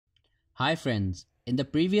Hi friends, in the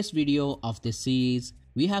previous video of this series,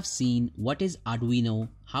 we have seen what is Arduino,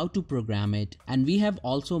 how to program it, and we have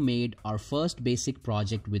also made our first basic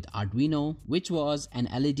project with Arduino, which was an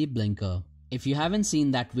LED blinker. If you haven't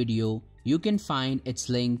seen that video, you can find its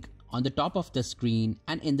link on the top of the screen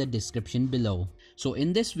and in the description below. So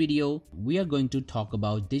in this video, we are going to talk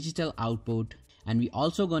about digital output, and we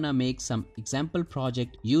also gonna make some example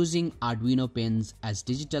project using Arduino pins as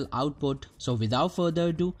digital output. So without further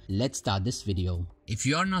ado, let's start this video. If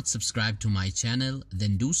you are not subscribed to my channel,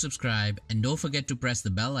 then do subscribe and don't forget to press the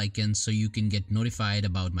bell icon so you can get notified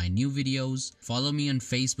about my new videos. Follow me on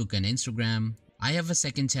Facebook and Instagram. I have a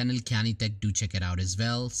second channel, Canitech, do check it out as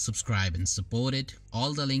well. Subscribe and support it.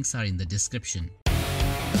 All the links are in the description.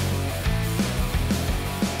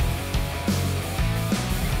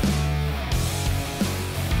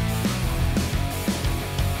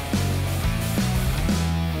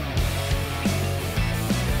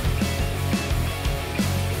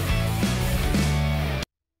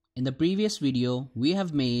 In the previous video, we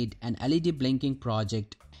have made an LED blinking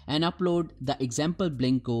project and upload the example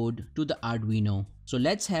blink code to the Arduino. So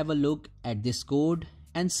let's have a look at this code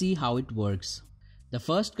and see how it works. The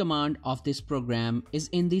first command of this program is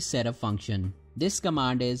in the setup function. This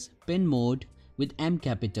command is pin mode with M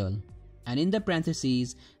capital, and in the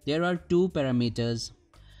parentheses there are two parameters.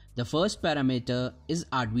 The first parameter is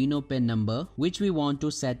Arduino pin number, which we want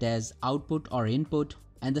to set as output or input.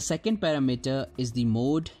 And the second parameter is the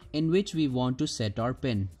mode in which we want to set our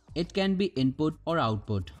pin. It can be input or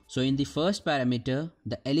output. So in the first parameter,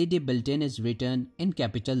 the LED built-in is written in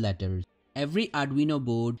capital letters. Every Arduino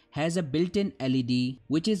board has a built-in LED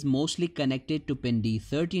which is mostly connected to pin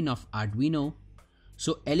D13 of Arduino.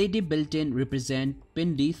 So LED built-in represent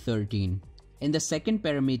pin D13. In the second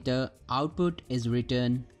parameter, output is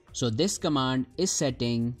written. So this command is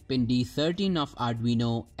setting pin D13 of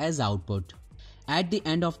Arduino as output. At the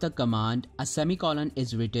end of the command, a semicolon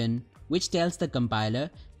is written, which tells the compiler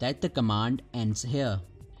that the command ends here.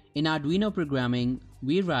 In Arduino programming,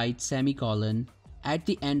 we write semicolon at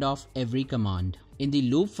the end of every command. In the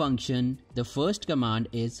loop function, the first command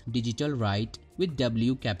is digital write with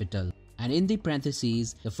W capital. And in the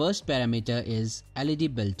parentheses, the first parameter is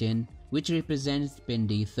LED built-in, which represents pin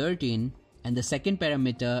D13. And the second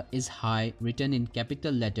parameter is high, written in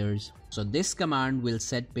capital letters. So this command will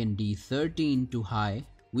set pin D13 to high.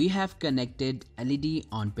 We have connected LED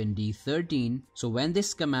on pin D13, so when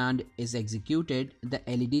this command is executed, the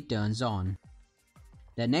LED turns on.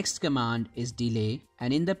 The next command is delay,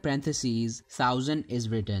 and in the parentheses 1000 is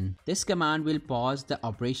written. This command will pause the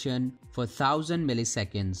operation for 1000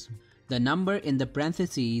 milliseconds. The number in the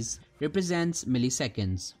parentheses represents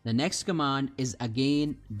milliseconds. The next command is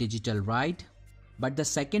again digital write, but the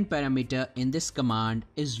second parameter in this command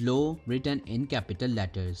is low, written in capital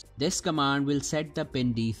letters. This command will set the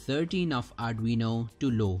pin D13 of Arduino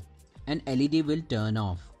to low, and LED will turn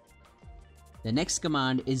off. The next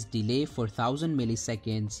command is delay for 1000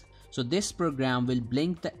 milliseconds. So this program will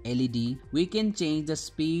blink the LED. We can change the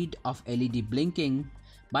speed of LED blinking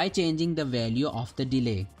by changing the value of the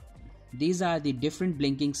delay. These are the different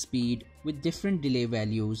blinking speed with different delay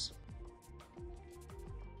values.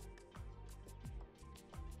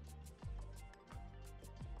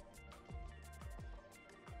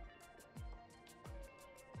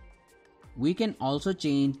 We can also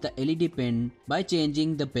change the LED pin by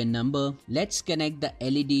changing the pin number. Let's connect the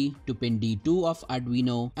LED to pin D2 of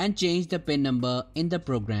Arduino and change the pin number in the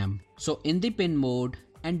program. So in the pin mode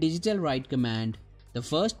and digital write command, the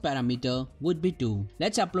first parameter would be 2.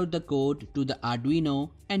 Let's upload the code to the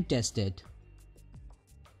Arduino and test it.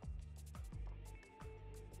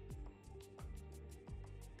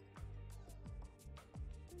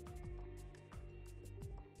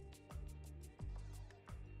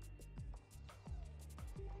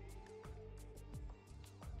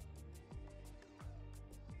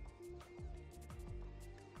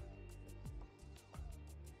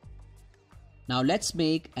 Now let's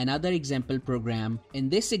make another example program. In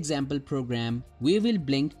this example program, we will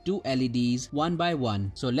blink two LEDs one by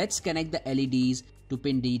one. So let's connect the LEDs to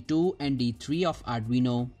pin D2 and D3 of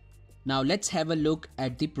Arduino. Now let's have a look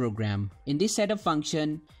at the program. In this setup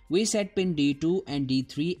function, we set pin D2 and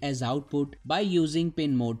D3 as output by using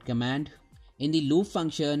pin mode command. In the loop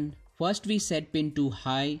function, first we set pin to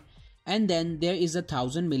high, and then there is a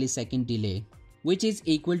 1000 millisecond delay, which is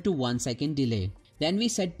equal to 1 second delay. Then we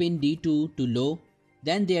set pin D2 to low,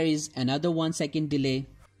 then there is another 1 second delay.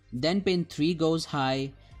 Then pin 3 goes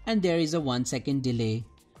high and there is a 1 second delay.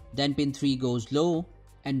 Then pin 3 goes low,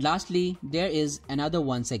 and lastly there is another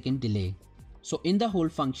 1 second delay. So in the whole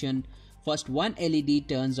function, first one LED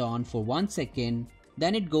turns on for 1 second,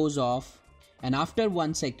 then it goes off, and after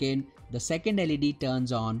 1 second, the second LED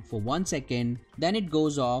turns on for 1 second, then it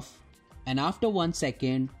goes off, and after 1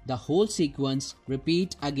 second, the whole sequence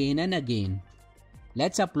repeats again and again.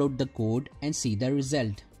 Let's upload the code and see the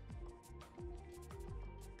result.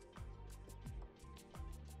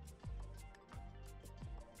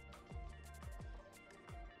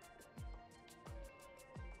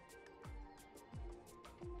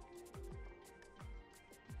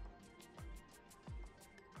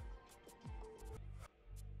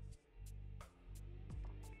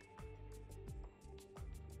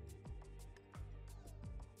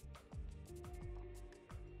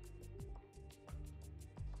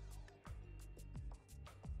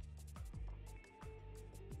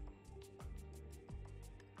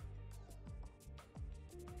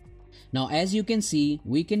 Now as you can see,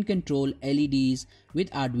 we can control LEDs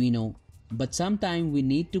with Arduino, but sometimes we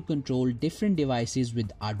need to control different devices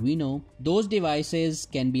with Arduino. Those devices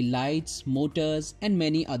can be lights, motors, and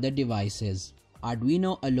many other devices.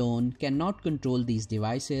 Arduino alone cannot control these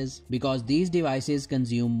devices because these devices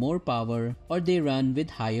consume more power or they run with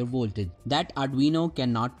higher voltage that Arduino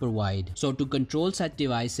cannot provide. So to control such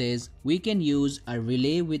devices, we can use a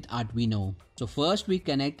relay with Arduino. So first we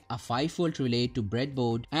connect a 5V relay to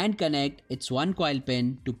breadboard and connect its 1 coil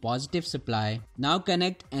pin to positive supply. Now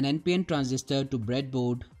connect an NPN transistor to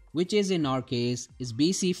breadboard, which is in our case is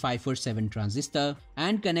BC547 transistor,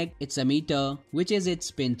 and connect its emitter, which is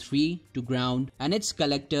its pin 3 to ground, and its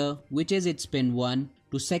collector, which is its pin 1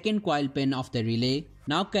 to second coil pin of the relay.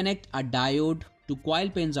 Now connect a diode to coil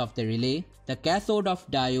pins of the relay. The cathode of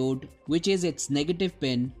diode, which is its negative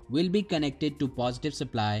pin, will be connected to positive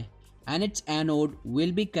supply, and its anode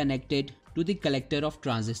will be connected to the collector of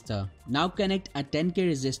transistor. Now connect a 10K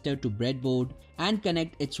resistor to breadboard and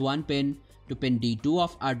connect its one pin to pin D2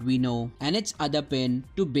 of Arduino and its other pin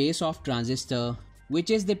to base of transistor, which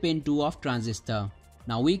is the pin 2 of transistor.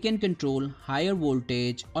 Now we can control higher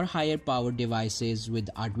voltage or higher power devices with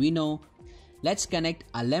Arduino. Let's connect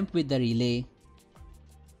a lamp with the relay.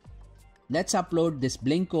 Let's upload this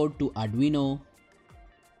blink code to Arduino.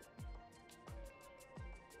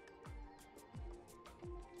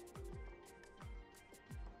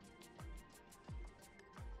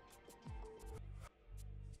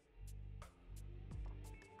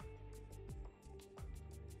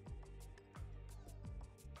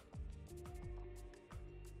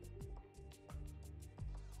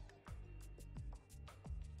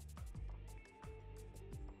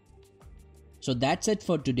 So that's it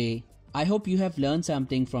for today. I hope you have learned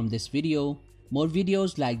something from this video. More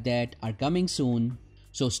videos like that are coming soon.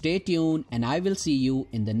 So stay tuned and I will see you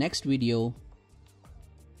in the next video.